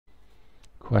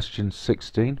Question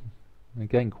 16,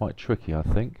 again quite tricky I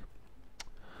think.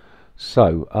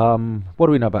 So what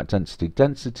do we know about density?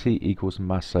 Density equals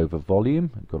mass over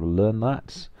volume, got to learn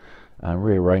that. And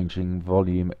rearranging,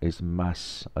 volume is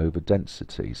mass over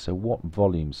density. So what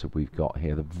volumes have we got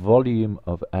here? The volume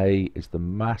of A is the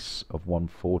mass of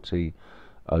 140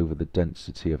 over the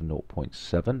density of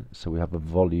 0.7, so we have a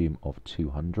volume of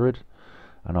 200.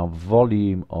 And our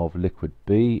volume of liquid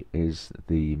B is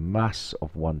the mass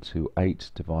of 128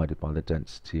 divided by the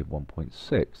density of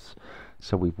 1.6.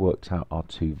 So we've worked out our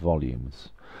two volumes.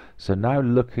 So now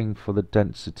looking for the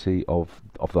density of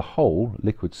the whole,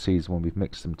 liquid C's when we've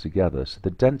mixed them together. So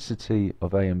the density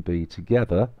of A and B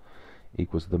together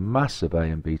equals the mass of A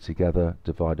and B together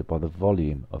divided by the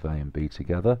volume of A and B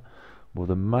together. Well,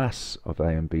 the mass of A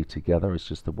and B together is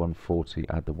just the 140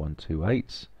 add the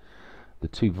 128. The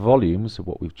two volumes are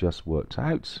what we've just worked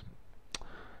out.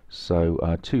 So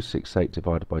 268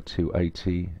 divided by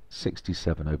 280,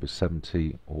 67 over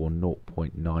 70, or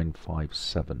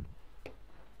 0.957.